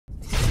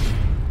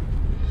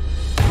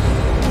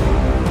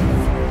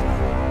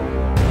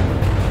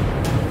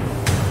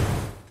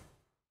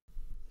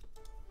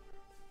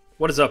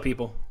What is up,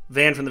 people?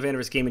 Van from the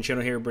VaniverseGaming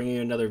channel here, bringing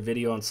you another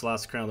video on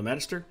Solasta CoTM the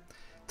Magister.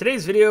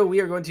 Today's video,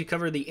 we are going to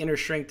cover the Inner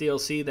Strength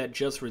DLC that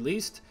just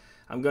released.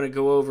 I'm going to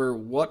go over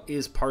what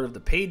is part of the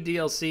paid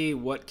DLC,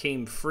 what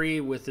came free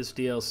with this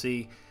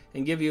DLC,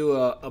 and give you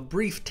a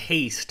brief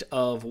taste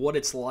of what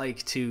it's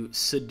like to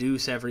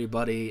seduce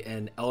everybody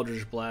and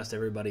Eldritch Blast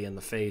everybody in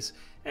the face,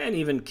 and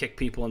even kick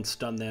people and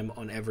stun them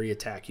on every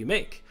attack you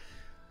make.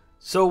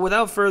 So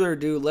without further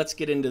ado, let's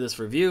get into this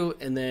review,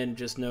 and then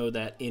just know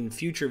that in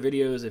future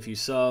videos, if you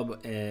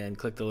sub and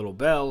click the little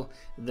bell,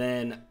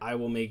 then I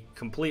will make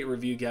complete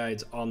review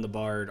guides on the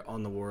Bard,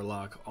 on the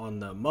Warlock, on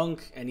the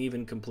Monk, and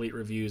even complete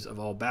reviews of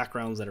all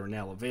backgrounds that are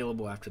now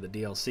available after the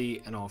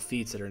DLC, and all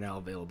feats that are now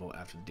available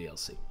after the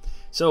DLC.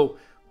 So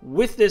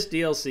with this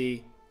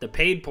DLC, the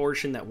paid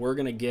portion that we're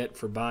going to get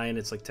for buying,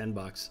 it's like 10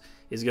 bucks,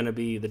 is going to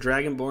be the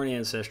Dragonborn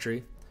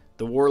Ancestry,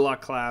 the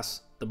Warlock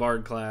class, the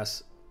Bard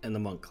class, and the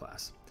Monk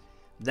class.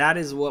 That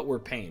is what we're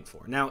paying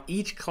for. Now,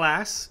 each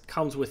class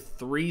comes with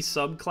 3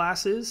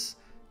 subclasses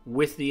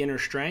with the Inner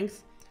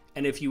Strength,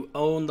 and if you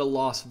own the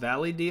Lost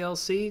Valley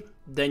DLC,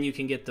 then you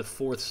can get the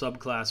 4th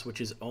subclass, which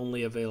is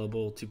only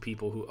available to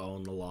people who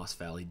own the Lost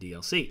Valley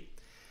DLC.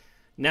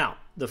 Now,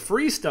 the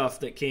free stuff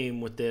that came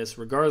with this,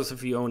 regardless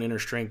if you own Inner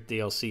Strength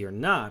DLC or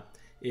not,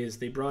 is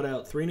they brought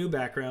out 3 new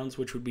backgrounds,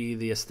 which would be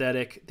the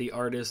Ascetic, the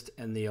Artist,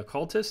 and the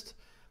Occultist.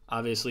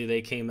 Obviously,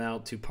 they came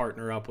out to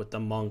partner up with the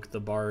Monk,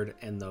 the Bard,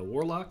 and the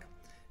Warlock.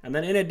 And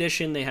then in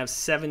addition, they have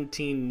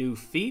 17 new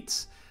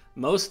feats.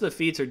 Most of the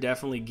feats are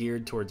definitely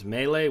geared towards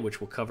melee, which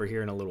we'll cover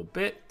here in a little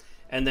bit.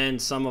 And then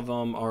some of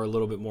them are a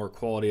little bit more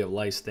quality of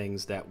life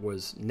things that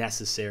was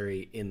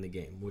necessary in the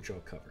game, which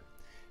I'll cover.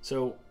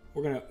 So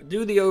we're going to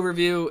do the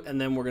overview, and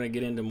then we're going to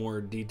get into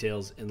more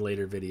details in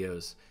later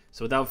videos.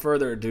 So without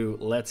further ado,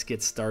 let's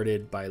get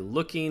started by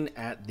looking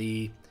at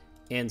the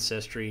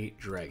Ancestry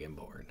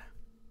Dragonborn.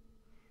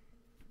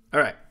 All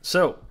right,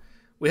 so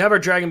we have our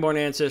Dragonborn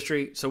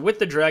Ancestry. So with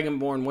the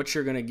Dragonborn, what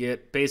you're going to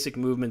get, basic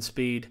movement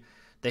speed.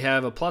 They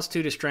have a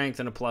 +2 to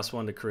strength and a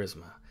 +1 to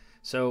charisma.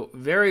 So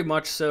very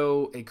much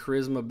so a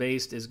charisma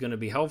based is going to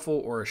be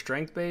helpful, or a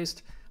strength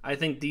based. I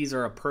think these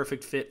are a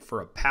perfect fit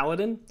for a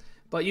paladin,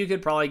 but you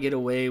could probably get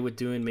away with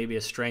doing maybe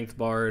a strength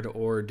bard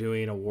or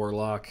doing a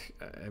warlock.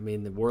 I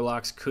mean, the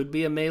warlocks could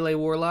be a melee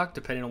warlock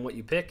depending on what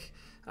you pick.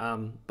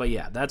 But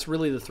yeah, that's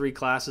really the 3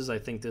 classes I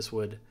think this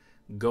would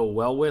go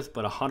well with,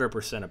 but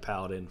 100% a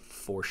paladin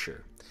for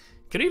sure.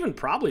 Could even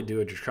probably do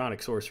a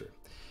draconic sorcerer.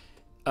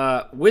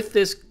 With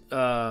this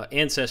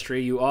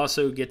ancestry, you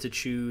also get to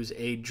choose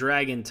a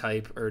dragon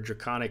type or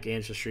draconic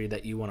ancestry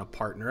that you want to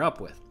partner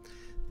up with.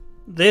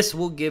 This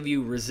will give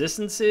you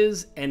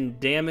resistances and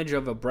damage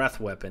of a breath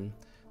weapon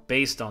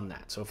based on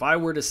that. So if I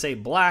were to say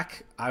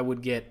black, I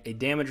would get a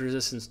damage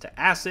resistance to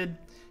acid,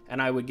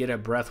 and I would get a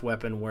breath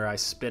weapon where I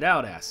spit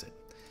out acid.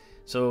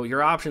 So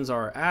your options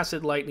are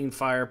acid, lightning,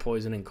 fire,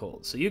 poison, and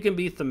cold. So you can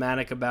be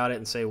thematic about it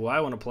and say, well, I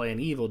want to play an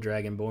evil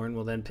Dragonborn.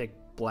 Well, then pick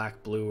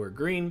black, blue, or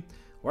green.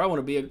 Or I want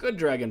to be a good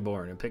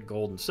Dragonborn and pick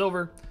gold and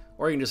silver.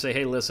 Or you can just say,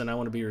 hey, listen, I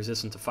want to be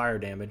resistant to fire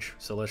damage,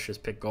 so let's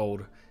just pick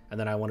gold. And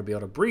then I want to be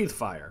able to breathe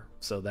fire.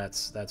 So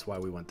that's why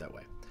we went that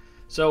way.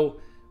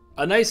 So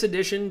a nice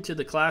addition to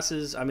the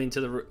classes, I mean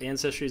to the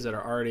ancestries that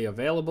are already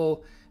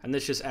available. And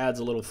this just adds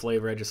a little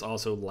flavor. I just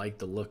also like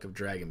the look of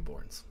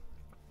Dragonborns.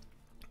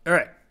 All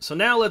right, so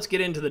now let's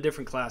get into the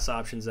different class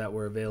options that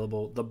were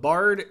available. The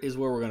Bard is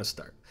where we're going to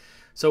start.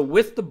 So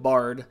with the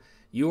Bard,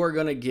 you are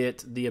going to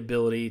get the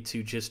ability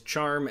to just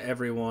charm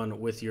everyone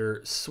with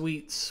your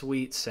sweet,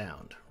 sweet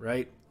sound,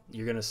 right?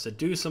 You're going to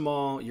seduce them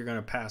all. You're going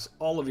to pass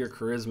all of your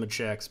charisma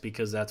checks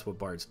because that's what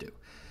Bards do.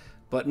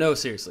 But no,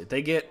 seriously,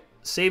 they get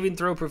saving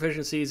throw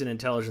proficiencies in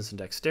intelligence and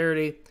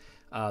dexterity.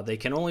 They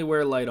can only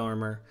wear light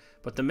armor.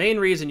 But the main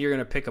reason you're going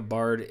to pick a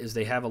Bard is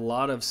they have a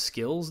lot of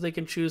skills they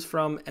can choose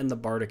from and the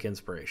Bardic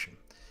Inspiration.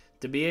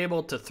 To be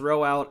able to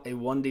throw out a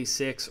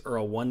 1d6 or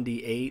a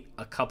 1d8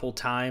 a couple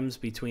times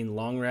between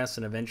long rest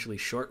and eventually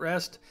short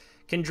rest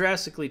can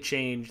drastically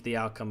change the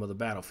outcome of the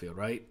battlefield,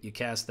 right? You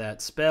cast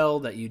that spell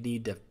that you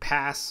need to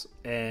pass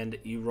and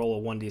you roll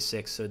a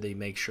 1d6 so they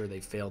make sure they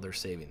fail their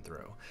saving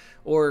throw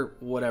or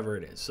whatever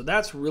it is. So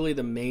that's really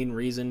the main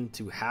reason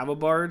to have a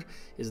Bard,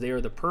 is they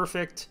are the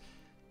perfect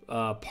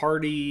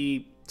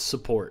party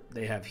support.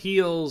 They have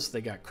heals, they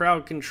got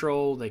crowd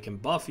control, they can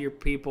buff your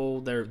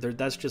people.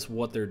 That's just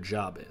what their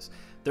job is.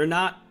 They're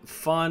not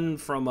fun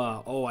from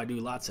a, oh, I do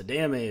lots of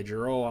damage,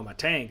 or oh, I'm a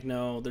tank.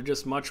 No, they're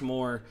just much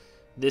more,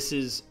 this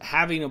is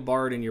having a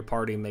Bard in your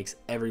party makes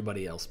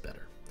everybody else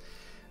better.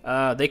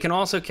 They can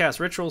also cast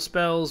ritual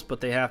spells,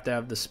 but they have to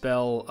have the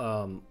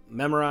spell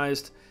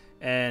memorized,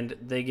 and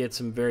they get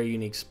some very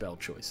unique spell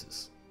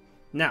choices.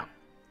 Now,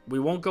 we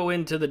won't go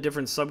into the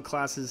different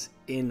subclasses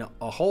in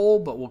a whole,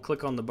 but we'll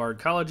click on the Bard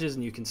colleges,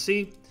 and you can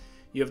see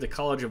you have the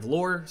College of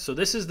Lore. So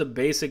this is the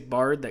basic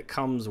Bard that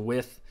comes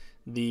with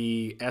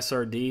the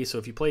SRD. So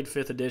if you played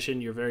 5th edition,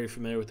 you're very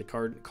familiar with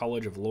the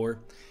College of Lore.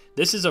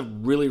 This is a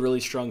really, really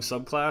strong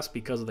subclass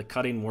because of the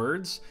cutting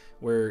words,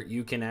 where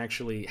you can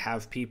actually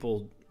have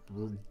people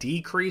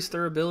decrease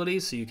their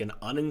abilities so you can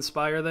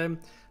uninspire them.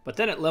 But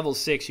then at level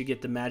 6, you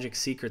get the magic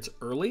secrets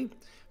early.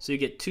 So you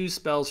get 2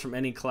 spells from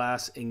any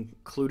class,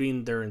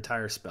 including their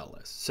entire spell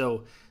list.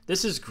 So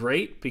this is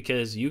great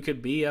because you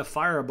could be a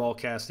fireball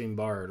casting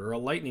bard or a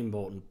lightning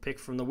bolt and pick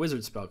from the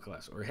wizard spell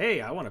class. Or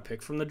hey, I want to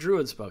pick from the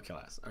druid spell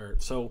class.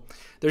 So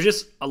there's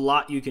just a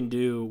lot you can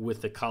do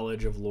with the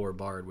College of Lore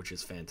Bard, which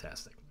is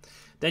fantastic.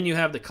 Then you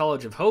have the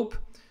College of Hope.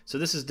 So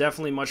this is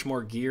definitely much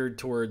more geared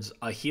towards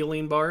a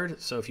healing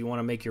bard. So if you want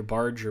to make your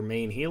bard your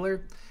main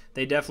healer,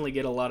 they definitely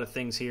get a lot of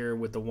things here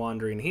with the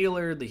Wandering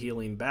Healer, the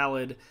Healing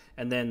Ballad,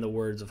 and then the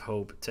Words of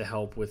Hope to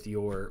help with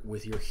your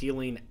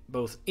healing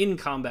both in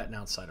combat and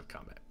outside of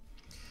combat.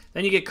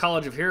 Then you get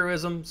College of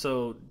Heroism,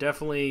 so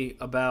definitely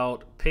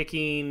about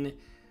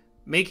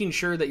making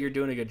sure that you're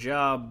doing a good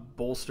job,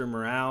 bolster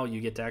morale.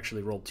 You get to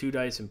actually roll 2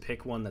 dice and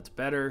pick one that's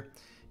better.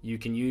 You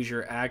can use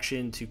your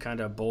action to kind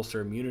of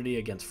bolster immunity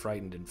against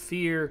Frightened and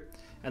Fear.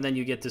 And then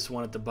you get this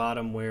one at the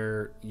bottom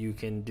where you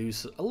can do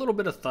a little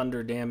bit of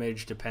thunder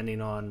damage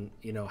depending on,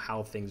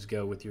 how things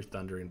go with your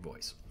thundering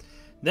voice.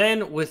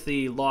 Then with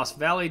the Lost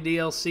Valley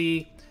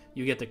DLC,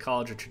 you get the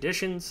College of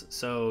Traditions.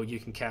 So you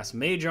can cast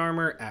Mage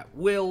Armor at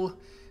will.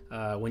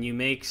 When you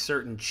make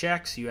certain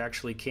checks, you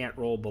actually can't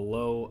roll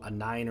below a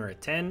 9 or a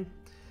 10.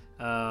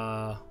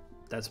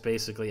 That's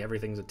basically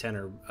everything's a 10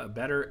 or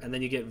better. And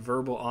then you get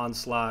Verbal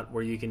Onslaught,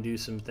 where you can do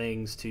some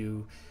things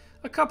to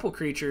a couple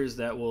creatures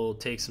that will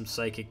take some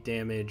psychic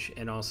damage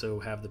and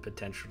also have the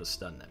potential to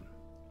stun them.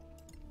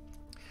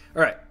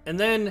 All right, and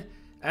then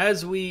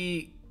as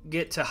we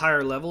get to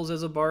higher levels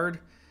as a bard,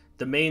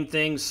 the main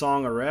thing,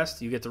 Song of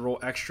Rest, you get to roll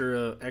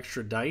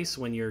extra dice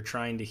when you're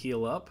trying to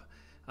heal up.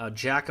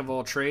 Jack of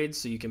all trades,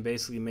 so you can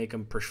basically make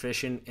them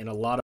proficient in a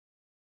lot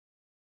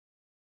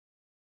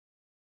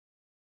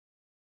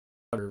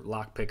of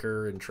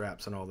lockpicker and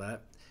traps and all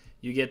that.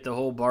 You get the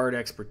whole Bard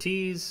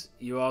expertise.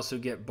 You also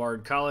get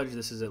Bard College.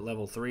 This is at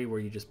level 3 where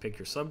you just pick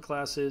your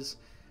subclasses.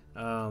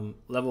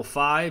 Level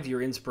 5,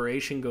 your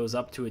inspiration goes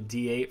up to a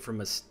D8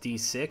 from a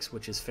D6,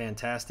 which is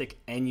fantastic,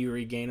 and you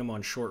regain them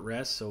on short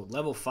rest. So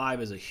level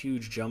 5 is a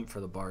huge jump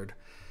for the Bard.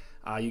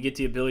 You get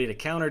the ability to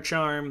counter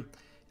charm,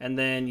 and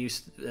then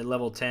at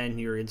level 10,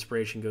 your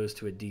inspiration goes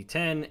to a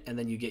D10, and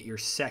then you get your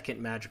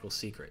second magical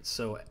secret.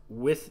 So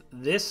with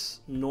this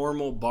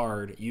normal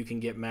Bard, you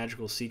can get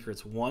magical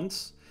secrets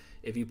once.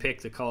 If you pick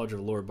the College of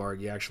Lore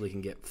Bard, you actually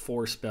can get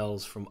 4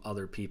 spells from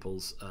other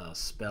people's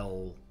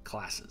spell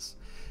classes.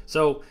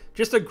 So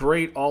just a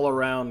great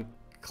all-around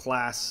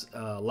class.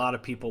 A lot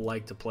of people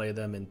like to play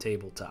them in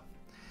tabletop.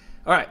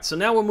 All right, so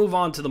now we'll move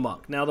on to the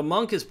Monk. Now the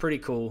Monk is pretty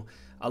cool.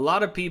 A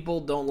lot of people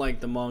don't like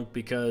the Monk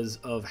because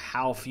of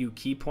how few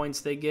key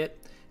points they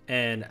get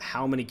and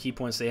how many key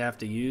points they have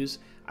to use.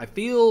 I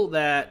feel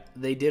that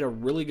they did a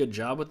really good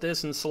job with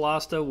this in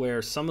Solasta,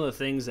 where some of the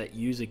things that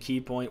use a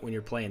key point when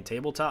you're playing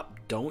tabletop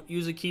don't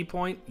use a key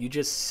point. You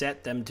just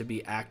set them to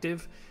be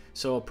active.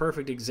 So a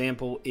perfect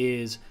example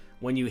is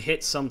when you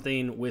hit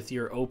something with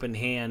your open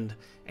hand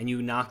and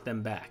you knock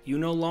them back. You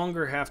no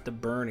longer have to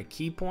burn a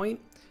key point.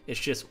 It's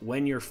just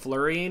when you're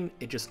flurrying,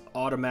 it just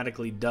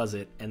automatically does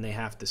it and they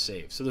have to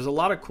save. So there's a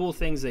lot of cool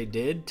things they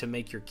did to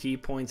make your key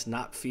points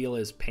not feel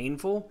as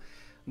painful,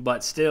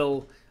 but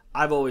still,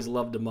 I've always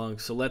loved a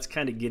Monk, so let's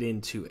kind of get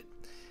into it.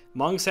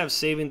 Monks have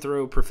saving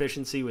throw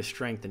proficiency with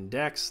strength and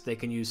dex. They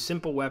can use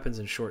simple weapons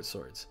and short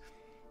swords.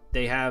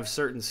 They have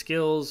certain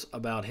skills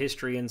about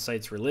history,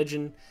 insights,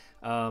 religion.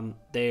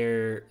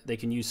 They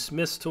can use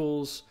smith's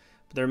tools.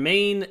 Their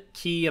main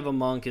key of a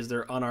Monk is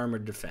their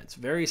unarmored defense.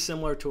 Very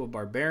similar to a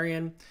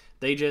barbarian.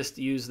 They just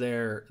use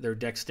their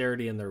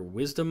dexterity and their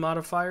wisdom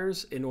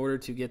modifiers in order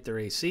to get their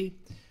AC.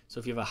 So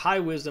if you have a high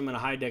wisdom and a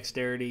high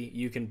dexterity,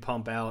 you can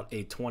pump out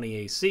a 20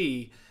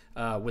 AC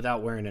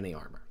without wearing any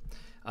armor.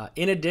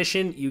 In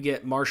addition, you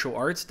get martial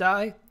arts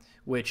die,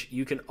 which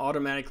you can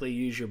automatically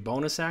use your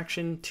bonus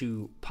action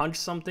to punch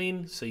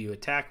something. So you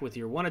attack with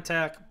your one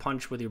attack,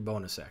 punch with your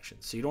bonus action.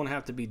 So you don't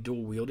have to be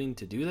dual wielding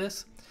to do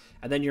this.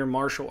 And then your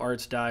martial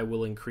arts die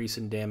will increase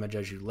in damage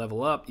as you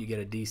level up. You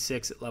get a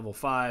D6 at level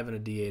 5 and a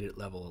D8 at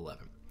level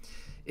 11.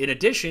 In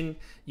addition,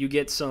 you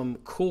get some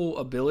cool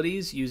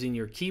abilities using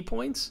your key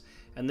points.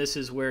 And this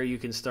is where you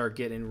can start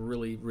getting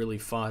really, really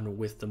fun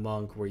with the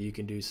Monk, where you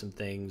can do some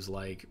things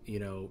like,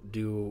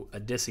 do a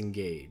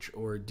disengage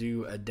or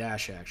do a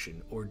dash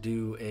action or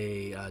do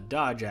a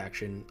dodge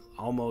action,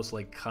 almost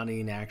like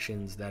cunning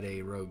actions that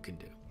a rogue can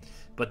do.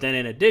 But then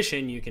in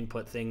addition, you can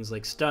put things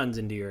like stuns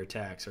into your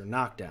attacks or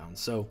knockdowns.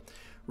 So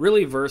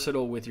really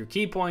versatile with your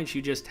key points.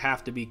 You just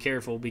have to be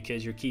careful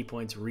because your key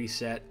points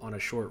reset on a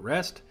short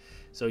rest.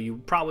 So you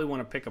probably want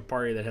to pick a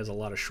party that has a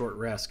lot of short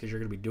rests because you're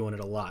going to be doing it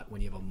a lot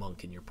when you have a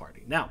Monk in your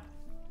party. Now,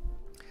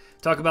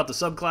 talk about the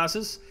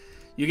subclasses.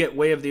 You get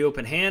Way of the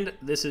Open Hand.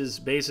 This is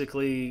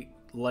basically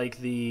like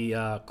the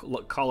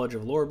College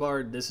of Lore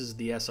Bard. This is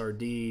the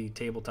SRD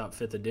Tabletop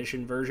 5th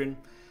Edition version.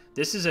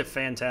 This is a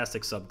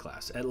fantastic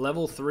subclass. At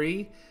level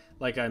 3,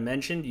 like I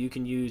mentioned, you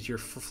can use your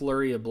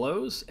Flurry of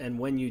Blows, and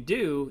when you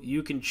do,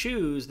 you can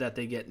choose that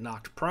they get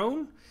knocked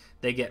prone,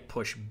 they get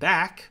pushed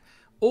back,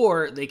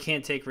 or they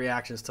can't take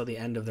reactions till the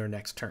end of their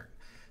next turn.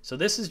 So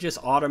this is just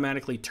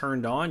automatically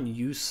turned on.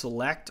 You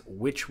select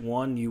which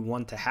one you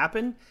want to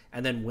happen,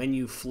 and then when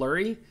you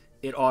flurry,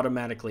 it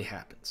automatically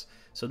happens.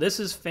 So this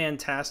is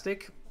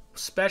fantastic,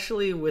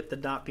 especially with the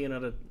not being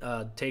able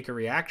to take a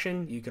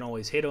reaction. You can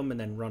always hit them and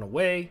then run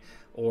away,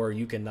 or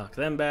you can knock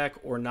them back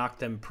or knock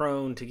them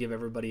prone to give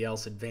everybody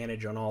else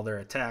advantage on all their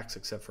attacks,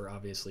 except for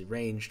obviously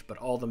ranged, but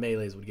all the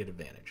melees would get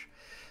advantage.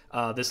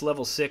 This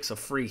level 6, a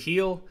free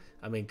heal.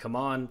 I mean, come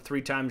on,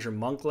 3 times your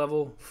monk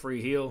level,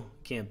 free heal,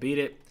 can't beat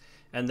it.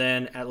 And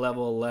then at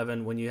level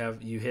 11, when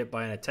you hit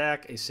by an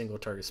attack, a single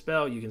target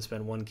spell, you can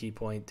spend 1 key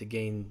point to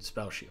gain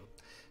spell shield.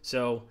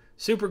 So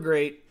super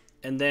great.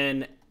 And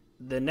then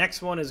the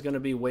next one is going to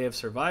be Way of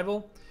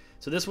Survival.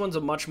 So this one's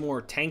a much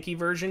more tanky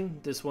version.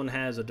 This one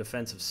has a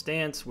defensive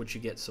stance, which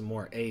you get some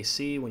more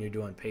AC when you're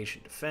doing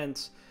patient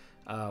defense.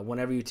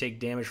 Whenever you take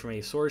damage from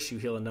a source, you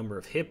heal a number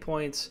of hit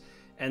points.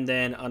 And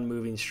then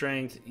Unmoving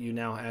Strength, you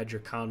now add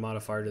your con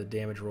modifier to the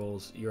damage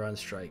rolls you're on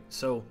strike.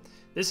 So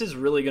this is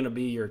really going to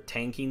be your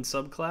tanking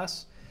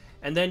subclass.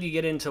 And then you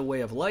get into Way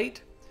of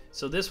Light.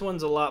 So this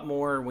one's a lot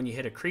more, when you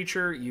hit a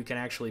creature, you can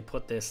actually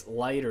put this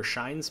light or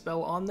shine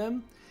spell on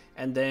them.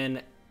 And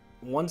then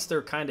once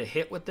they're kind of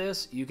hit with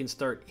this, you can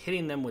start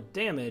hitting them with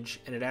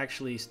damage, and it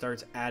actually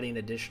starts adding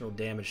additional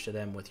damage to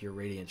them with your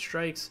Radiant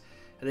Strikes.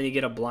 And then you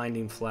get a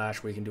Blinding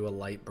Flash where you can do a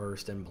Light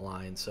Burst and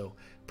Blind. So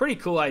pretty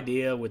cool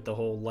idea with the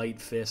whole Light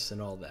Fists and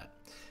all that.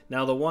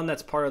 Now the one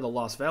that's part of the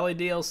Lost Valley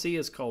DLC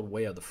is called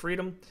Way of the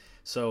Freedom.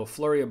 So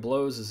Flurry of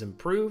Blows is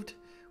improved.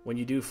 When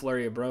you do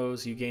Flurry of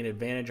Blows, you gain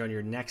advantage on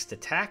your next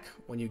attack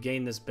when you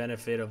gain this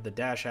benefit of the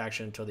dash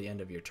action until the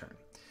end of your turn.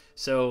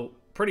 So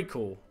pretty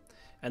cool.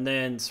 And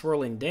then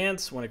Swirling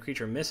Dance, when a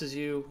creature misses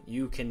you,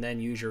 you can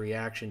then use your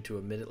reaction to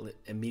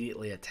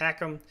immediately attack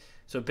them.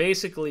 So it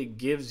basically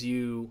gives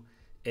you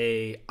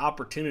a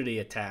opportunity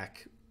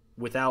attack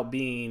without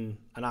being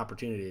an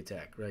opportunity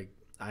attack, right?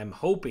 I'm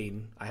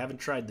hoping, I haven't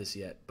tried this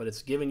yet, but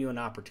it's giving you an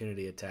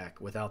opportunity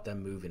attack without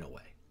them moving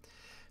away.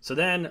 So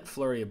then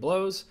Flurry of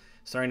Blows,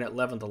 starting at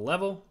 11th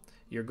level,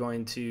 you're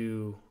going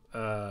to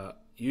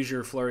use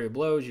your Flurry of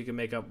Blows. You can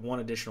make up 1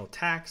 additional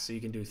attack, so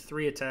you can do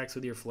 3 attacks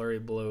with your Flurry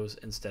of Blows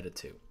instead of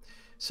 2.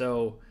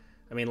 So,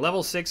 I mean,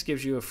 level 6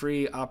 gives you a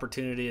free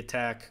opportunity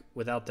attack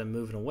without them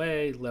moving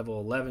away. Level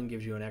 11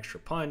 gives you an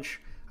extra punch.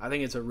 I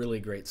think it's a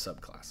really great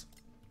subclass.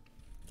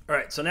 All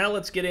right, so now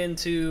let's get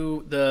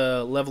into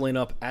the leveling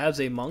up as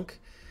a monk.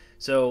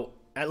 So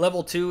at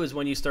level 2 is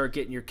when you start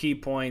getting your key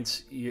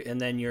points, and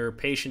then your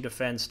Patient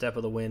Defense, Step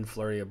of the Wind,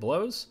 Flurry of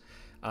Blows.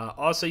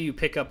 Also, you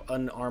pick up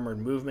unarmored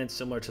movement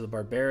similar to the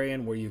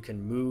Barbarian, where you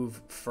can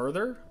move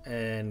further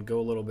and go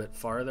a little bit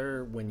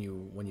farther when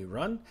you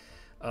run.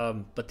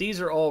 But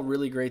these are all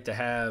really great to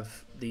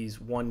have,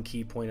 these 1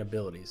 key point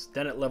abilities.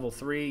 Then at level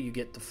 3, you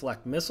get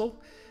Deflect Missile.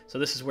 So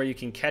this is where you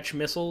can catch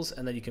missiles,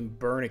 and then you can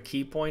burn a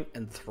key point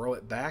and throw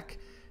it back.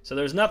 So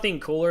there's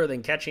nothing cooler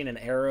than catching an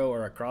arrow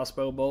or a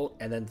crossbow bolt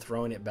and then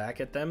throwing it back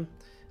at them.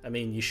 I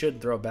mean, you should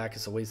throw it back,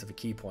 it's a waste of a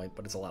key point,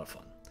 but it's a lot of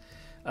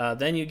fun.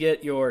 Then you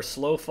get your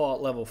Slow Fall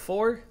at level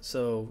 4,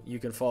 so you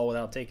can fall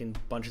without taking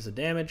bunches of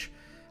damage.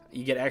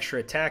 You get extra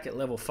attack at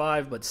level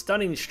 5, but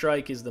Stunning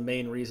Strike is the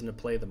main reason to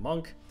play the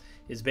monk.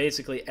 Is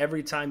basically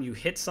every time you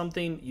hit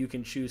something, you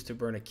can choose to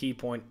burn a key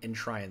point and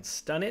try and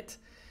stun it.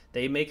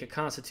 They make a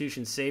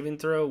Constitution saving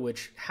throw,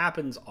 which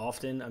happens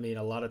often. I mean,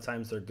 a lot of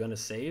times they're going to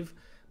save,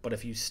 but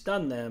if you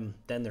stun them,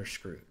 then they're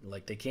screwed.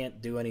 Like, they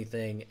can't do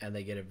anything and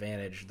they get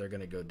advantage, they're going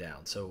to go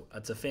down. So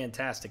it's a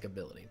fantastic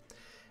ability.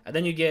 And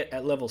then you get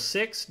at level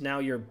 6, now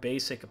your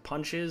basic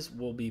punches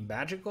will be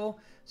magical,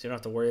 so you don't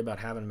have to worry about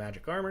having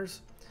magic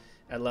armors.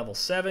 At level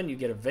 7, you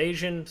get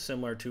Evasion,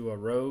 similar to a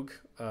rogue.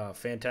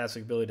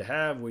 Fantastic ability to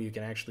have, where you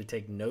can actually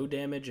take no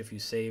damage if you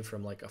save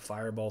from like a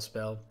fireball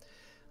spell.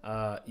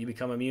 You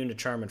become immune to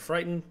Charm and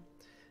Frighten.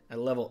 At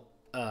level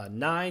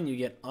 9, you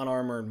get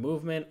Unarmored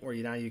Movement, where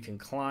now you can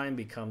climb,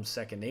 become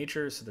second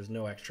nature, so there's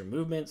no extra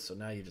movement, so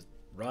now you just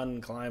run,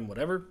 climb,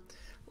 whatever.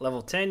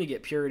 Level 10, you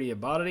get Purity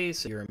of Body,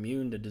 so you're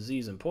immune to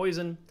disease and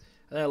poison.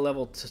 And then at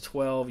level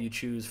 12, you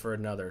choose for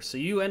another. So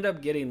you end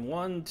up getting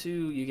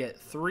you get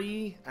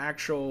 3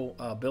 actual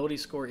ability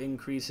score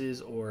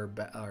increases or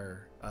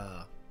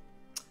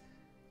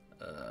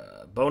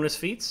bonus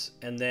feats,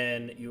 and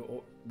then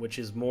which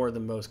is more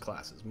than most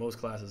classes. Most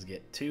classes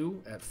get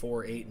 2 at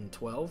 4, 8, and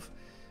 12.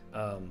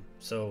 4,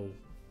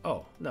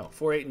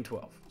 8, and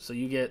 12. So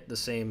you get the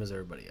same as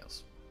everybody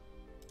else.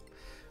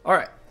 All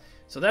right.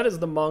 So that is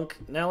the monk.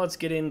 Now let's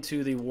get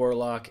into the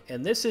warlock,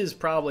 and this is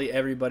probably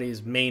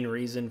everybody's main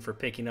reason for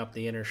picking up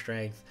the inner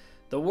strength.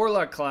 The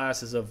warlock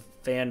class is a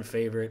fan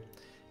favorite,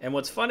 and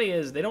what's funny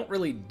is they don't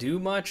really do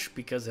much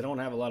because they don't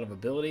have a lot of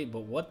ability,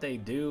 but what they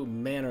do,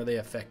 man, are they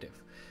effective.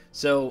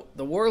 So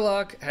the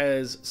warlock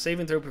has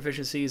saving throw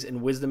proficiencies in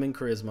wisdom and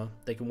charisma.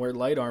 They can wear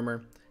light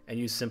armor and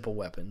use simple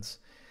weapons.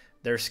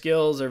 Their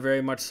skills are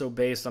very much so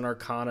based on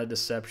arcana,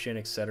 deception,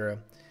 etc.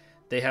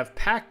 They have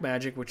pack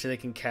magic, which they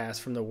can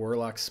cast from the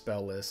warlock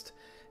spell list,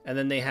 and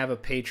then they have a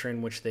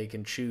patron which they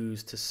can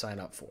choose to sign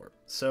up for.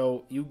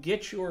 So you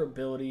get your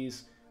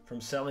abilities from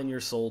selling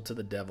your soul to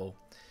the devil,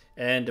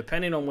 And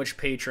depending on which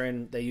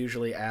patron, they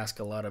usually ask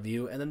a lot of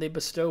you, and then they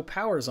bestow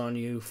powers on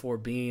you for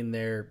being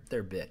their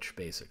bitch,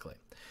 basically.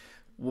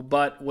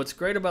 But what's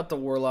great about the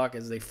Warlock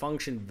is they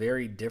function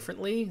very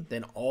differently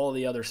than all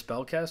the other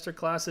spellcaster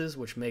classes,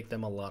 which make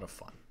them a lot of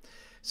fun.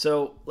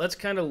 So let's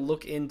kind of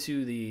look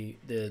into the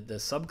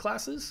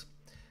subclasses.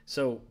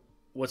 So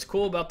what's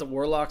cool about the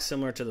Warlock,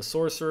 similar to the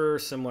Sorcerer,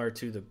 similar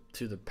to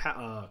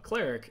the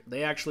Cleric,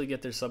 they actually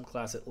get their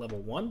subclass at level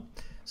 1.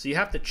 So you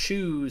have to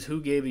choose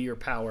who gave you your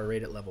power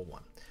right at level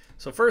 1.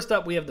 So first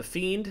up, we have the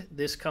Fiend.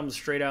 This comes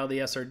straight out of the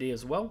SRD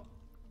as well,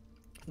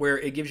 where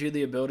it gives you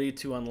the ability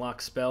to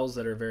unlock spells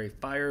that are very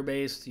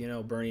fire-based, you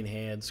know, Burning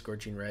Hand,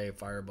 Scorching Ray,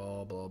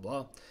 Fireball, blah,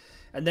 blah.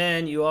 And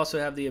then you also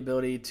have the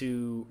ability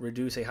to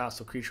reduce a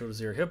hostile creature to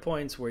 0 hit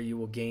points, where you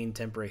will gain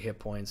temporary hit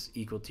points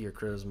equal to your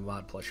Charisma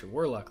mod plus your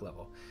Warlock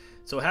level.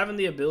 So having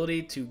the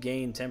ability to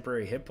gain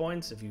temporary hit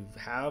points, if you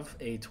have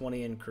a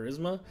 20 in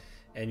Charisma,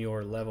 and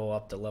your level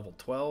up to level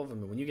 12, I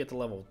mean, when you get to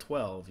level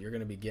 12, you're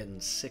going to be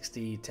getting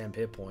 60 temp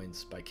hit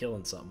points by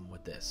killing something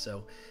with this.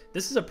 So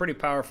this is a pretty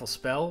powerful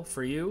spell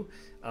for you,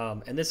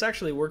 and this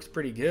actually works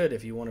pretty good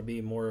if you want to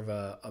be more of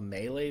a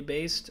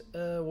melee-based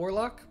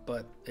Warlock,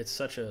 but it's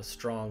such a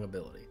strong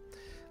ability.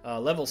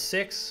 Level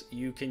 6,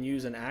 you can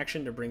use an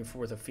action to bring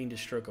forth a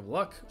Fiendish Stroke of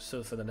Luck,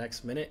 so for the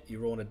next minute, you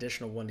roll an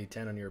additional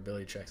 1d10 on your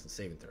ability checks and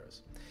saving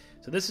throws.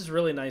 So this is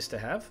really nice to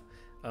have.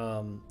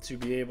 To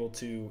be able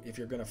to, if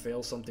you're going to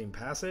fail something,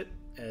 pass it,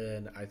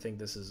 and I think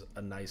this is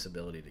a nice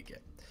ability to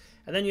get.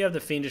 And then you have the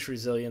Fiendish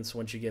Resilience.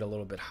 Once you get a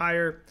little bit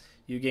higher,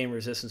 you gain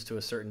resistance to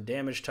a certain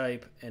damage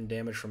type, and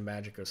damage from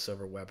magic or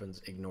silver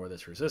weapons ignore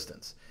this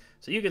resistance.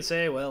 So you could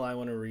say, well, I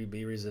want to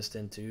be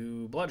resistant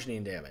to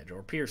bludgeoning damage,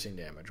 or piercing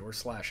damage, or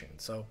slashing.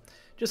 So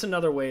just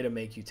another way to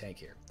make you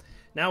tankier.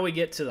 Now we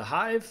get to the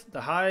Hive.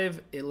 The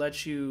Hive, it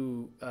lets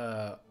you,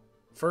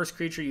 first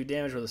creature you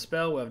damage with a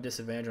spell will have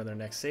disadvantage on their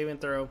next saving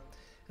throw,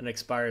 and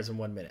expires in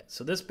 1 minute.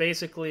 So this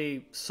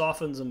basically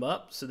softens them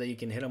up so that you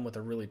can hit them with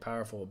a really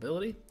powerful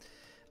ability.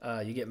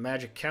 You get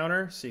magic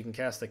counter, so you can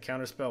cast the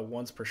counter spell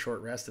once per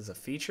short rest as a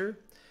feature.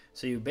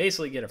 So you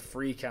basically get a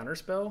free counter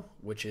spell,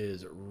 which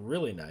is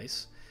really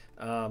nice.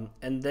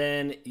 And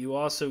then you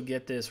also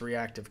get this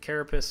reactive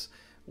carapace,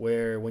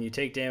 where when you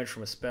take damage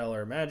from a spell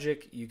or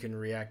magic, you can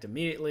react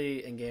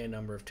immediately and gain a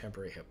number of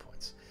temporary hit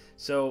points.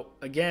 So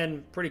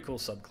again, pretty cool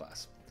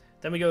subclass.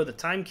 Then we go to the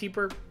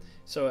Timekeeper.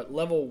 So at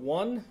level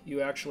 1,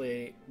 you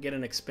actually get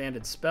an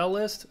expanded spell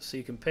list, so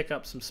you can pick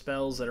up some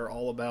spells that are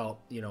all about,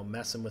 you know,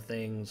 messing with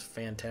things,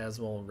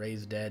 Phantasmal,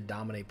 Raise Dead,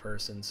 Dominate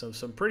Person, so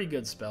some pretty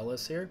good spell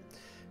lists here.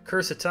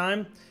 Curse of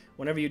Time,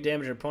 whenever you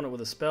damage an opponent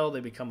with a spell, they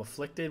become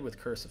afflicted with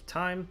Curse of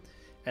Time,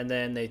 and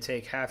then they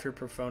take half your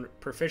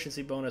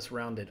proficiency bonus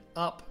rounded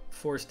up,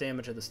 force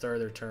damage at the start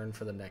of their turn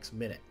for the next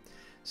minute.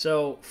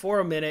 So for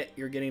a minute,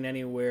 you're getting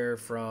anywhere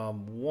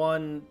from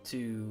 1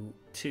 to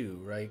 2,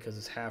 right, because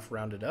it's half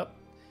rounded up.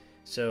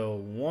 So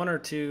 1 or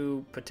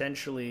 2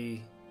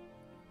 potentially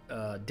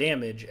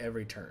damage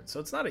every turn. So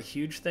it's not a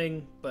huge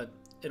thing, but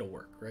it'll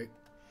work, right?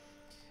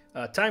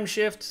 Time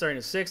shift, starting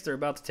at 6, they're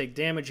about to take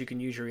damage. You can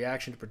use your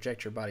reaction to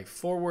project your body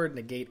forward,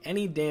 negate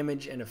any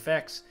damage and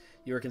effects.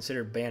 You are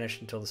considered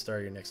banished until the start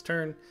of your next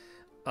turn.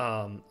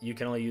 You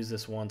can only use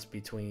this once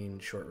between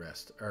short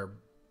rest, or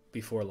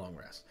before long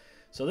rest.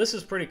 So this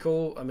is pretty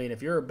cool. I mean,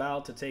 if you're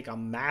about to take a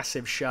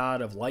massive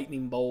shot of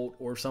lightning bolt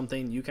or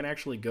something, you can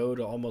actually go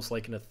to almost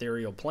like an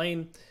ethereal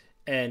plane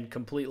and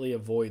completely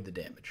avoid the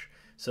damage.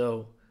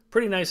 So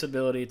pretty nice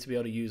ability to be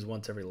able to use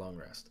once every long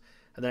rest.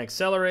 And then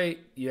accelerate,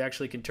 you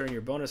actually can turn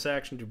your bonus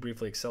action to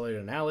briefly accelerate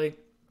an ally.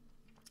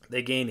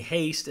 They gain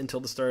haste until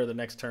the start of the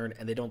next turn,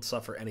 and they don't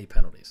suffer any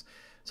penalties.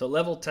 So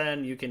level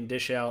 10, you can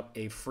dish out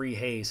a free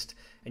haste,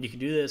 and you can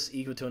do this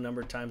equal to a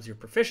number of times your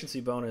proficiency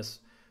bonus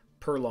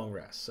per long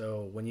rest.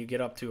 So when you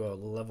get up to a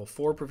level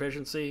 4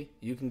 proficiency,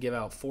 you can give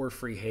out 4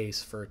 free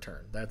haste for a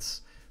turn.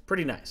 That's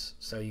pretty nice.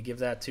 So you give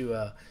that to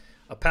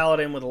a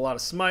paladin with a lot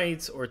of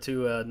smites, or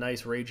to a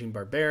nice raging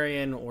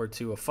barbarian, or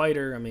to a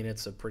fighter. I mean,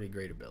 it's a pretty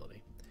great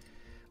ability.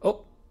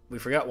 Oh, we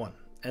forgot one.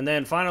 And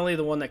then finally,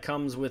 the one that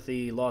comes with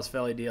the Lost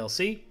Valley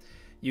DLC.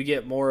 You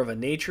get more of a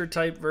nature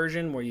type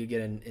version, where you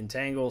get an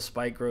entangle,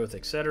 spike growth,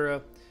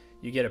 etc.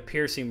 You get a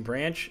piercing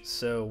branch,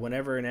 so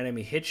whenever an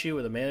enemy hits you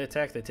with a melee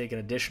attack, they take an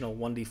additional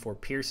 1d4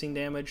 piercing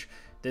damage.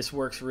 This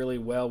works really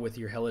well with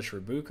your Hellish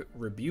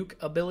Rebuke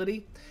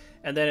ability.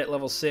 And then at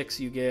level 6,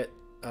 you get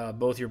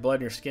both your blood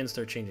and your skin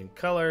start changing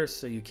color,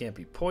 so you can't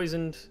be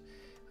poisoned.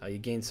 You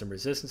gain some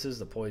resistances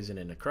to poison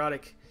and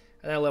necrotic.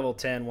 And then at level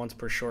 10, once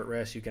per short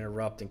rest, you can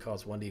erupt and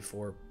cause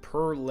 1d4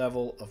 per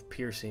level of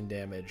piercing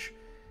damage.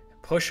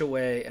 Push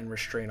away and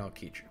restrain all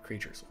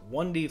creatures.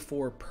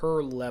 1d4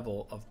 per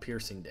level of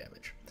piercing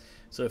damage.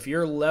 So if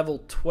you're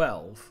level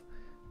 12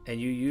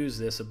 and you use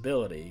this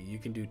ability, you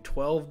can do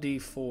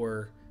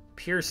 12d4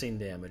 piercing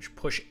damage,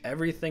 push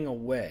everything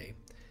away,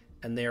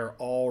 and they are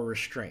all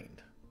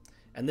restrained.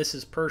 And this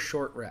is per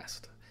short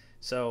rest.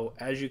 So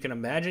as you can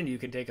imagine, you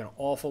can take an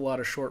awful lot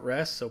of short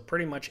rests. So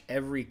pretty much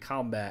every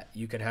combat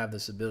you could have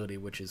this ability,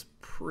 which is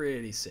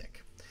pretty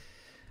sick.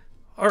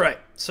 Alright,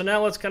 so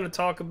now let's kind of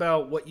talk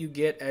about what you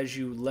get as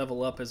you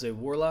level up as a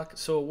Warlock.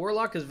 So a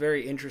Warlock is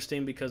very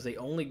interesting because they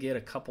only get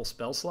a couple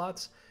spell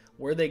slots.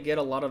 Where they get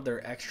a lot of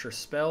their extra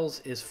spells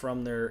is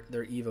from their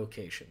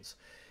evocations.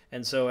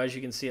 And so as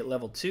you can see at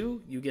level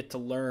 2, you get to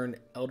learn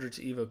Eldritch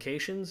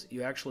Evocations.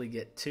 You actually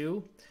get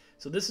 2.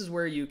 So this is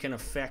where you can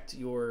affect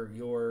your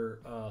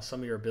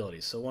some of your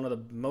abilities. So one of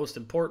the most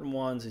important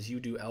ones is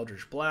you do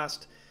Eldritch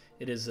Blast.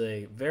 It is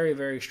a very,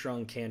 very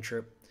strong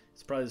cantrip.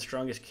 It's probably the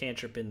strongest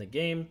cantrip in the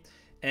game.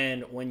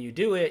 And when you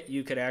do it,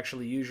 you could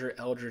actually use your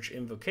Eldritch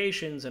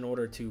Invocations in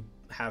order to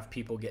have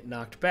people get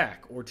knocked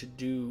back or to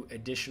do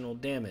additional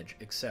damage,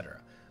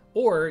 etc.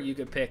 Or you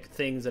could pick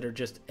things that are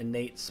just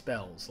innate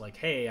spells, like,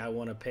 hey, I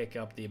want to pick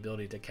up the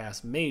ability to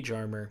cast Mage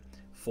Armor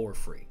for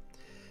free.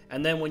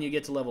 And then when you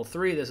get to level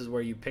 3, this is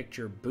where you picked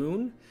your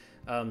boon.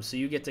 So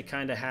you get to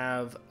kind of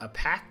have a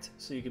pact.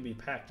 So you could be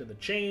Pact of the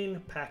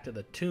Chain, Pact of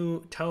the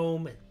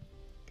Tome,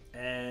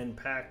 and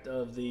Pact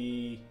of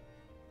the...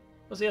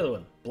 what's the other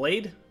one?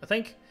 Blade, I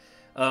think.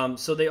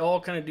 So they all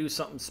kind of do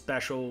something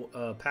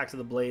special. Pact of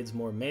the Blade's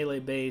more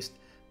melee-based.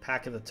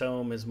 Pact of the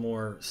Tome is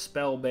more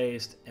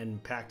spell-based.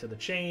 And Pact of the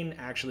Chain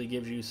actually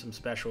gives you some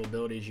special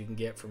abilities you can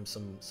get from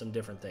some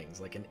different things,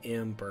 like an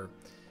imp or...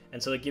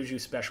 And so it gives you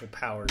special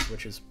powers,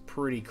 which is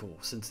pretty cool,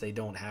 since they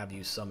don't have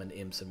you summon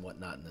imps and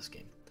whatnot in this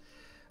game.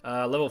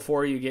 Level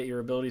 4, you get your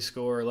ability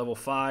score. Level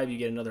 5, you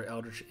get another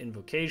Eldritch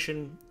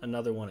Invocation,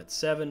 another one at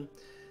 7,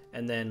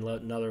 and then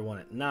another one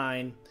at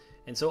 9.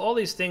 And so all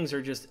these things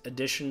are just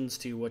additions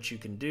to what you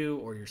can do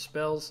or your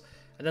spells.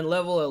 And then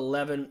level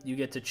 11, you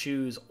get to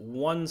choose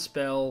one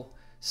spell,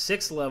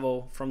 6th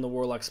level from the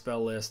Warlock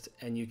spell list,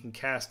 and you can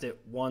cast it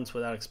once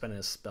without expending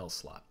a spell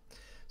slot.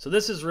 So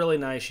this is really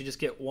nice. You just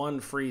get one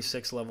free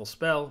 6th level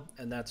spell,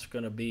 and that's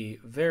going to be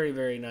very,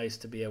 very nice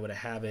to be able to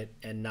have it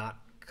and not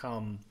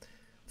come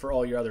for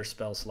all your other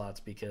spell slots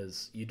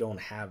because you don't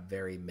have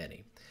very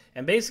many.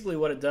 And basically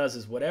what it does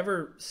is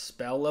whatever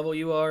spell level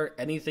you are,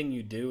 anything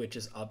you do, it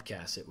just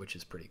upcasts it, which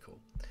is pretty cool.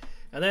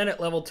 And then at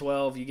level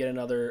 12, you get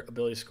another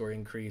ability score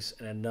increase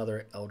and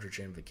another Eldritch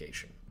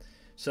Invocation.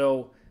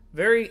 So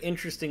very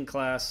interesting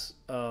class,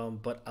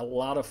 but a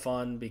lot of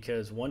fun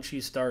because once you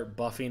start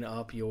buffing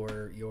up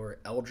your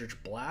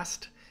Eldritch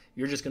Blast,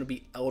 you're just going to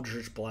be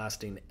Eldritch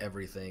Blasting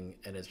everything,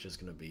 and it's just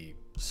going to be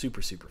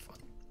super, super fun.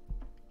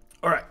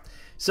 All right,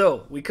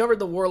 so we covered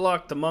the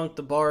Warlock, the Monk,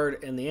 the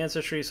Bard, and the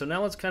Ancestry. So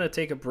now let's kind of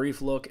take a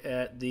brief look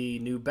at the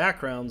new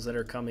backgrounds that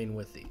are coming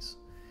with these.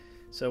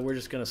 So we're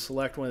just going to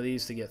select one of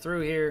these to get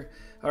through here.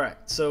 All right,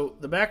 so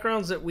the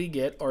backgrounds that we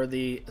get are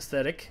the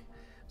Ascetic.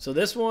 So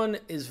this one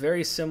is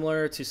very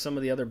similar to some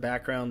of the other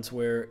backgrounds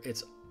where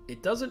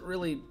it doesn't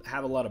really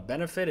have a lot of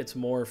benefit. It's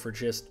more for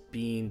just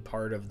being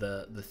part of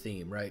the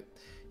theme, right?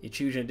 You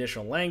choose an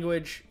additional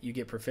language, you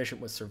get proficient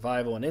with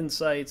survival and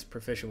insights,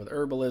 proficient with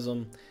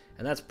herbalism,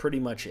 and that's pretty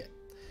much it.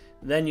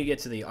 Then you get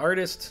to the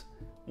Artist,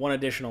 one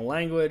additional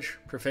language,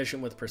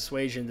 proficient with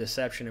persuasion,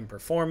 deception, and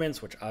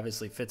performance, which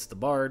obviously fits the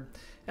Bard,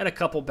 and a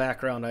couple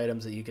background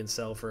items that you can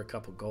sell for a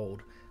couple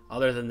gold.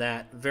 Other than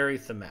that, very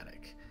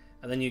thematic.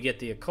 And then you get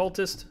the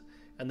Occultist,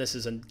 and this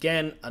is,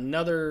 again,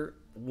 another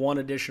one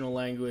additional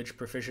language,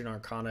 proficient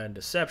Arcana and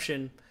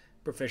Deception,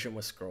 proficient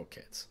with Scroll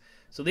Kits.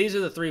 So these are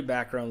the 3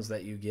 backgrounds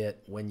that you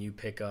get when you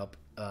pick up,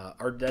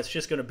 or that's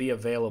just going to be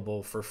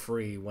available for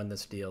free when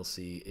this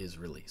DLC is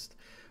released.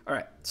 All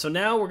right, so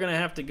now we're going to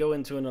have to go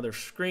into another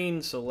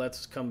screen, so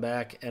let's come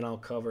back and I'll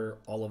cover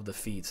all of the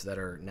feats that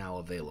are now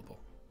available.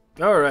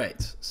 All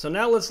right, so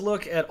now let's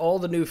look at all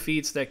the new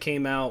feats that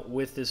came out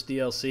with this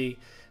DLC.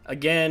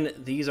 Again,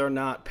 these are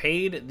not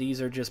paid.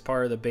 These are just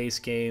part of the base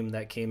game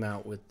that came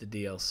out with the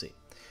DLC.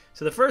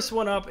 So the first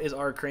one up is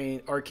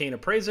Arcane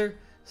Appraiser.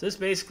 So this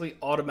basically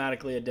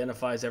automatically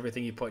identifies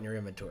everything you put in your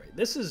inventory.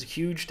 This is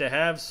huge to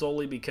have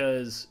solely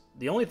because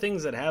the only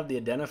things that have the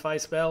Identify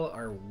spell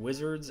are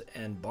Wizards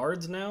and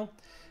Bards now.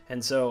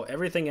 And so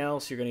everything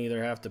else you're going to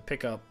either have to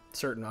pick up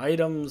certain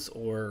items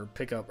or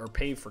pick up or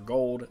pay for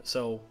gold.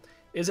 So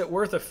is it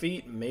worth a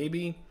feat?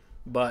 Maybe,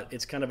 but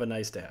it's kind of a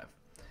nice to have.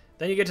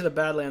 Then you get to the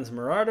Badlands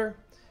Marauder.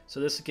 So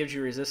this gives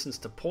you resistance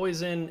to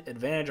poison,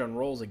 advantage on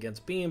rolls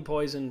against being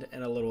poisoned,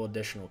 and a little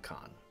additional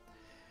con.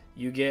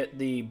 You get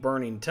the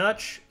Burning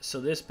Touch. So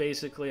this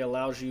basically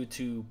allows you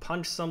to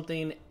punch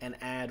something and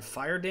add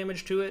fire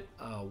damage to it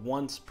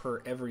once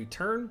per every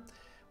turn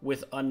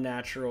with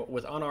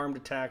unarmed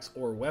attacks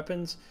or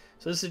weapons.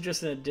 So this is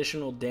just an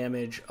additional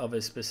damage of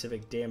a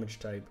specific damage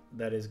type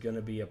that is going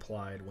to be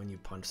applied when you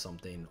punch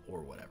something or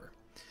whatever.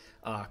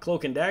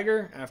 Cloak and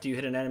Dagger. After you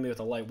hit an enemy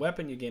with a light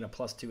weapon, you gain a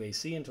 +2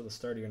 AC until the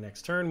start of your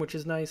next turn, which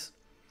is nice.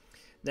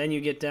 Then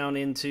you get down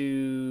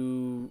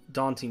into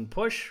Daunting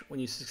Push. When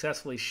you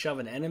successfully shove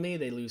an enemy,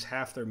 they lose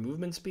half their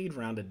movement speed,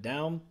 rounded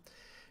down.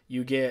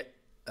 You get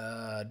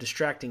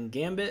Distracting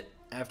Gambit.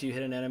 After you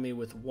hit an enemy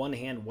with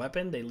one-hand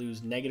weapon, they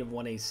lose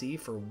 -1 AC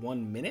for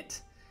 1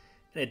 minute.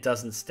 And it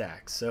doesn't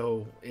stack.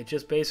 So it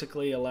just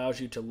basically allows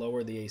you to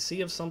lower the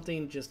AC of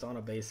something just on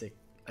a basic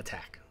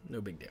attack.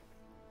 No big deal.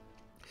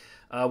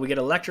 We get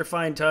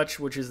Electrifying Touch,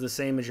 which is the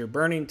same as your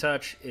Burning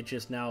Touch. It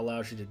just now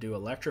allows you to do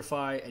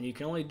Electrify, and you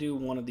can only do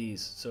one of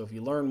these. So if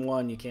you learn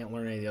one, you can't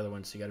learn any of the other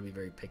ones, so you got to be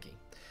very picky.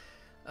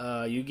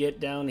 You get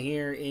down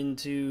here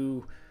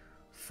into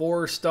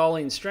 4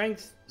 Stalling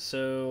Strength.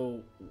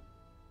 So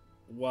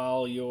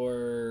while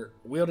you're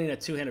wielding a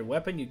two-handed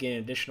weapon, you gain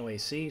additional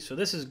AC. So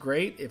this is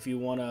great if you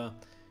want to,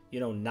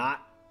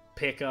 not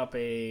pick up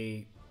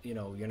a,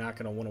 you're not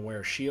going to want to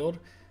wear a shield.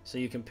 So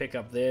you can pick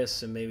up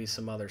this and maybe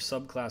some other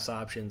subclass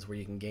options where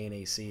you can gain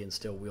AC and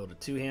still wield a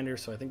two-hander.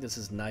 So I think this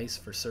is nice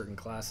for certain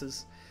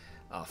classes.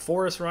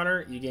 Forest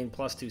Runner, you gain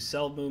 +2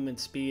 cell movement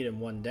speed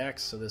and 1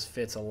 dex. So this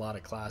fits a lot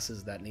of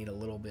classes that need a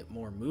little bit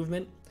more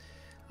movement.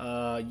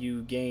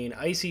 You gain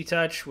Icy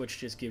Touch, which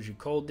just gives you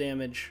cold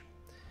damage.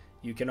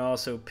 You can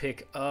also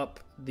pick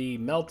up the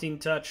Melting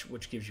Touch,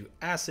 which gives you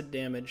acid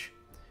damage.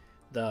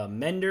 The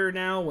Mender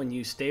now, when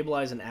you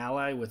stabilize an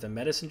ally with a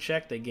medicine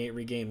check, they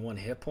regain 1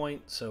 hit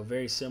point. So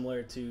very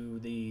similar to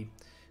the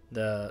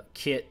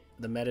kit,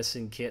 the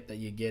medicine kit that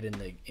you get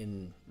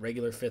in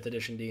regular 5th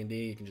edition D&D.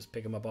 You can just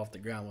pick them up off the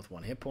ground with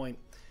 1 hit point.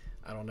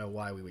 I don't know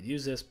why we would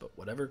use this, but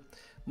whatever.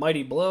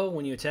 Mighty Blow,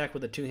 when you attack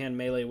with a two-hand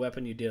melee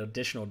weapon, you deal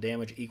additional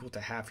damage equal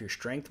to half your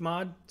strength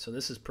mod. So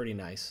this is pretty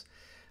nice.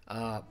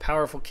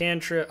 Powerful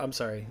Cantrip,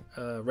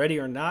 Ready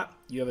or Not,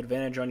 you have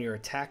advantage on your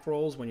attack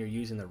rolls when you're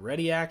using the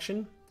ready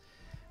action.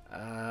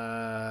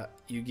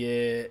 You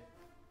get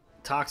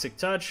Toxic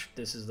Touch.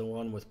 This is the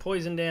one with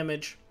poison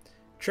damage.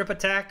 Trip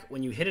Attack.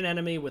 When you hit an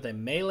enemy with a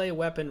melee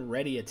weapon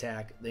ready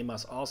attack, they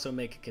must also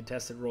make a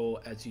contested roll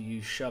as you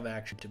use shove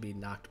action to be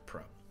knocked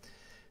prone.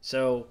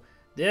 So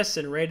this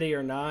and Ready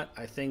or Not,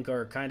 I think,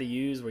 are kind of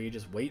used where you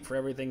just wait for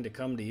everything to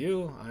come to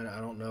you. I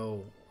don't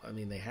know. I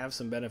mean, they have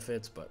some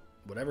benefits, but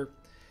whatever.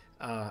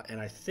 And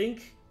I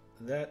think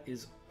that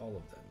is all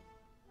of them.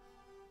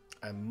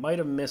 I might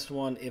have missed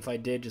one. If I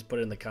did, just put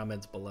it in the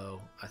comments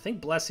below. I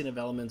think Blessing of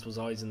Elements was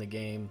always in the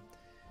game.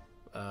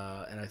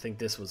 And I think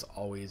this was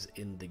always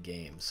in the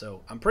game.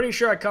 So I'm pretty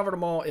sure I covered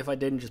them all. If I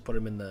didn't, just put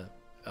them in the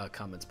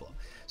comments below.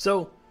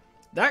 So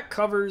that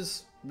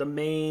covers the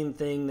main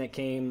thing that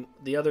came.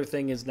 The other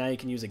thing is now you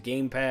can use a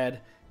gamepad.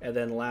 And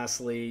then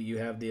lastly, you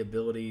have the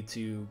ability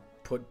to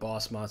put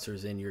boss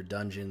monsters in your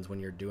dungeons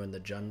when you're doing the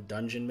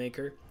dungeon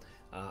maker.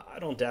 I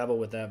don't dabble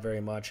with that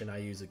very much, and I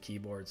use a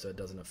keyboard, so it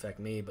doesn't affect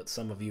me, but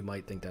some of you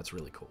might think that's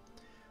really cool.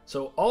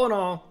 So all in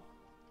all,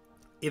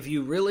 if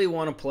you really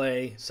want to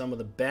play some of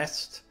the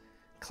best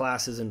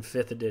classes in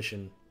 5th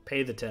edition,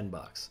 pay the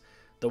 $10.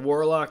 The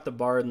Warlock, the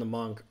Bard, and the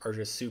Monk are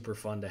just super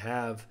fun to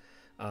have.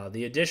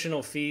 The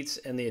additional feats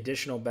and the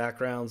additional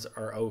backgrounds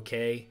are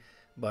okay,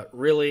 but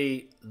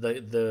really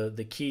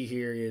the key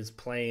here is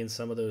playing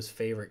some of those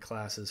favorite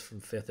classes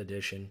from 5th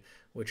edition,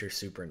 which are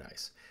super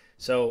nice.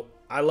 So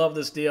I love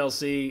this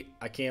DLC.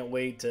 I can't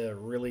wait to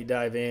really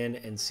dive in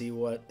and see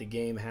what the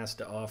game has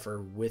to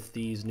offer with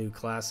these new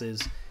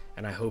classes,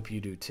 and I hope you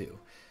do too.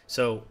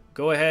 So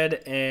go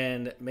ahead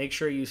and make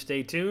sure you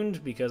stay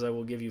tuned, because I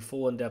will give you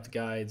full in-depth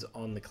guides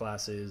on the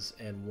classes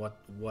and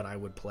what I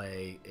would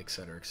play,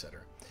 etc., etc.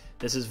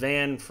 This is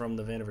Van from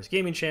the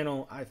VaniverseGaming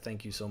channel. I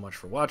thank you so much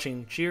for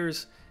watching.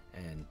 Cheers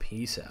and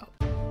peace out.